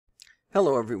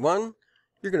Hello everyone.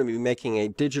 You're going to be making a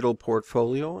digital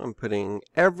portfolio and putting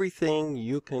everything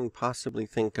you can possibly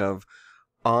think of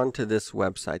onto this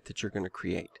website that you're going to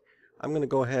create. I'm going to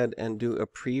go ahead and do a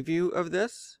preview of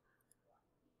this.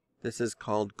 This is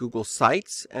called Google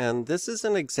Sites, and this is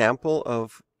an example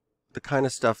of the kind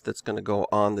of stuff that's going to go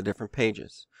on the different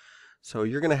pages. So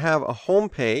you're going to have a home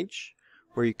page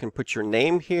where you can put your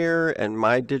name here and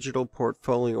my digital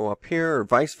portfolio up here, or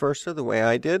vice versa, the way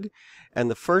I did. And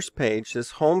the first page,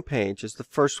 this home page, is the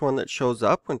first one that shows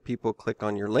up when people click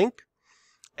on your link.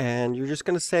 And you're just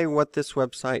going to say what this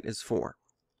website is for.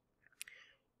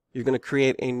 You're going to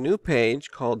create a new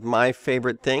page called My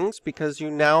Favorite Things because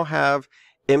you now have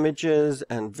images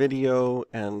and video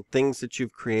and things that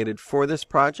you've created for this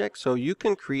project. So you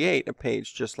can create a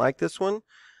page just like this one.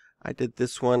 I did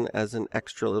this one as an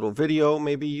extra little video.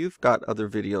 Maybe you've got other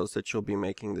videos that you'll be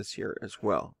making this year as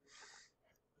well.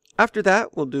 After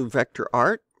that, we'll do vector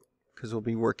art because we'll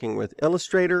be working with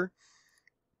Illustrator,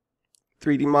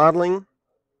 3D modeling.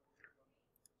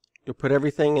 You'll put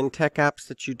everything in tech apps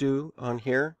that you do on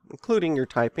here, including your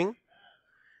typing.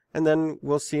 And then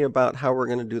we'll see about how we're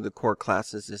going to do the core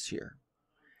classes this year.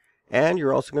 And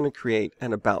you're also going to create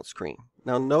an about screen.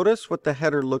 Now notice what the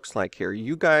header looks like here.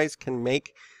 You guys can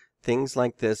make things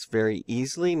like this very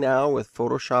easily now with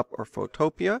Photoshop or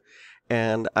Photopea,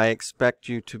 and I expect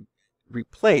you to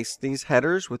replace these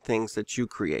headers with things that you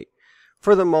create.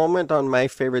 For the moment, on My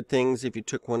Favorite Things, if you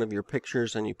took one of your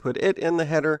pictures and you put it in the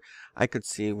header, I could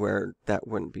see where that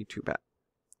wouldn't be too bad.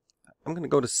 I'm going to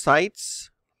go to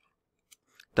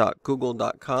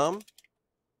sites.google.com,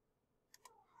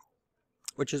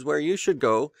 which is where you should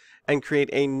go and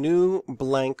create a new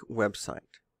blank website.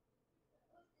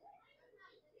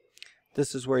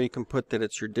 This is where you can put that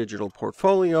it's your digital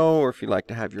portfolio, or if you like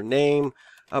to have your name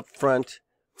up front.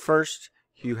 First,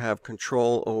 you have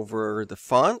control over the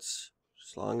fonts,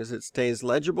 as long as it stays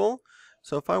legible.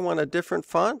 So if I want a different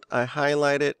font, I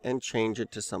highlight it and change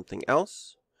it to something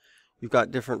else. You've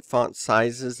got different font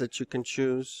sizes that you can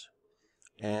choose.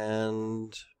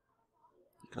 And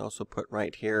you can also put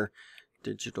right here,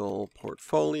 digital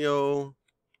portfolio,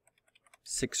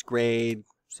 6th grade,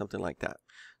 something like that.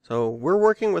 So we're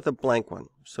working with a blank one.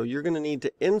 So you're going to need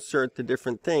to insert the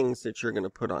different things that you're going to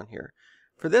put on here.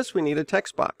 For this, we need a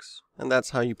text box. And that's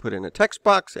how you put in a text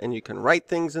box, and you can write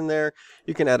things in there.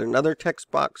 You can add another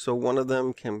text box, so one of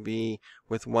them can be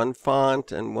with one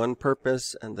font and one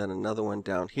purpose, and then another one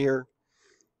down here.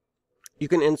 You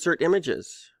can insert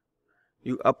images.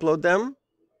 You upload them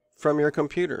from your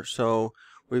computer. So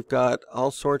we've got all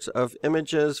sorts of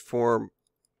images for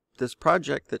this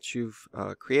project that you've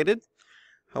created.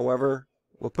 However,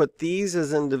 we'll put these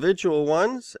as individual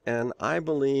ones, and I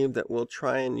believe that we'll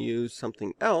try and use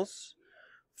something else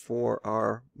for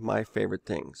our My Favorite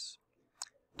Things.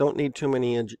 Don't need too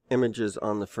many images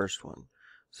on the first one.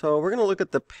 So we're going to look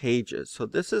at the pages. So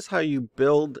this is how you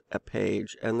build a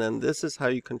page, and then this is how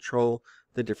you control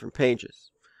the different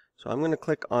pages. So I'm going to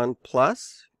click on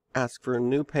plus, ask for a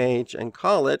new page, and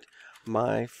call it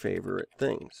My Favorite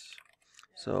Things.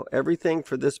 So everything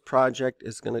for this project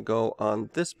is going to go on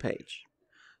this page.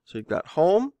 So you've got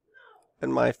home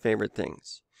and My Favorite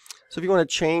Things. So if you want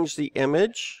to change the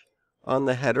image on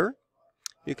the header,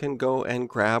 you can go and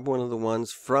grab one of the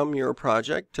ones from your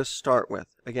project to start with.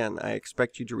 Again, I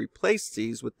expect you to replace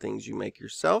these with things you make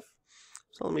yourself.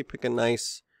 So let me pick a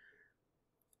nice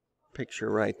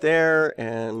picture right there,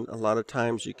 and a lot of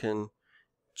times you can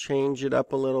change it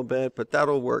up a little bit, but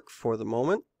that'll work for the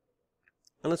moment.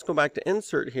 And let's go back to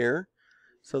insert here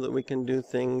so that we can do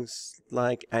things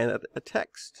like add a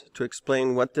text to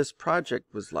explain what this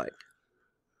project was like.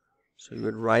 So you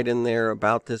would write in there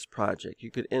about this project. You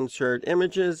could insert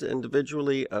images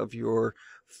individually of your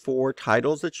 4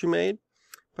 titles that you made,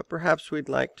 but perhaps we'd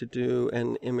like to do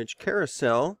an image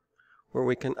carousel where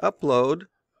we can upload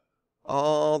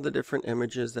all the different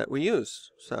images that we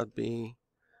use. So that'd be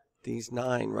these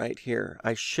 9 right here.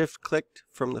 I shift clicked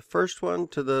from the first one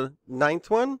to the 9th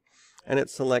one, and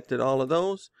it selected all of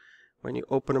those. When you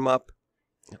open them up,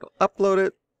 it'll upload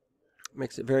it.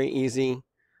 Makes it very easy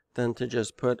then to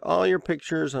just put all your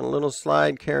pictures on a little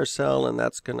slide carousel, and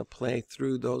that's going to play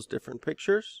through those different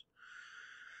pictures.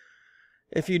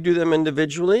 If you do them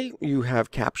individually, you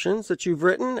have captions that you've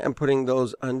written, and putting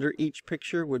those under each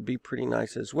picture would be pretty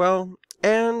nice as well.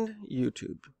 And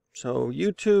YouTube. So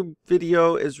YouTube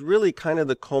video is really kind of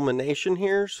the culmination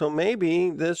here, so maybe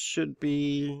this should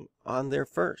be on there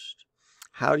first.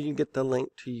 How do you get the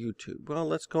link to YouTube? Well,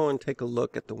 let's go and take a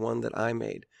look at the one that I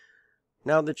made.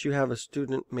 Now that you have a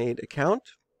student-made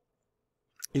account,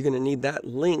 you're going to need that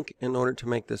link in order to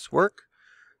make this work.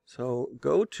 So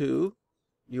go to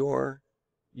your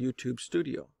YouTube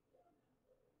studio.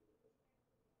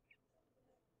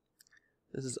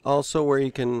 This is also where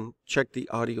you can check the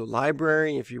audio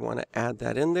library if you want to add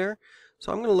that in there.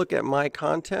 So I'm going to look at my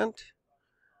content.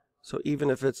 So even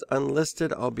if it's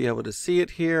unlisted, I'll be able to see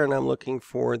it here, and I'm looking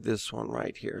for this one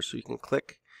right here. So you can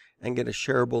click and get a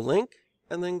shareable link,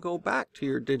 and then go back to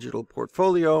your digital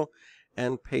portfolio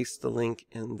and paste the link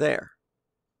in there.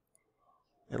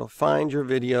 It'll find your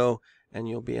video, and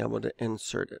you'll be able to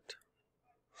insert it.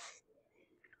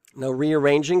 Now,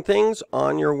 rearranging things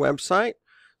on your website.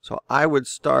 So I would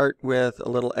start with a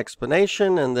little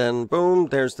explanation, and then boom,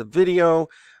 there's the video.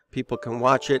 People can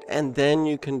watch it, and then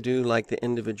you can do like the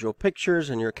individual pictures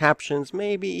and your captions,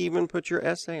 maybe even put your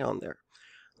essay on there.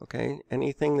 Okay,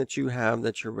 anything that you have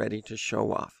that you're ready to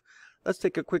show off. Let's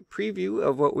take a quick preview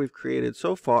of what we've created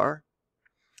so far.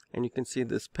 And you can see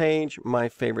this page, My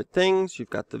Favorite Things. You've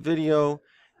got the video.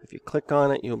 If you click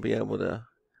on it, you'll be able to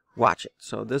watch it.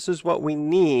 So this is what we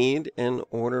need in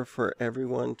order for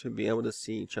everyone to be able to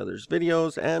see each other's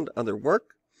videos and other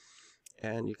work.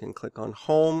 And you can click on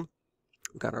Home.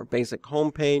 We've got our basic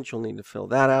home page. You'll need to fill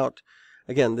that out.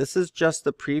 Again, this is just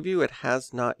the preview. It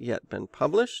has not yet been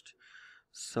published.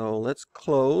 So let's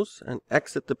close and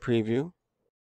exit the preview.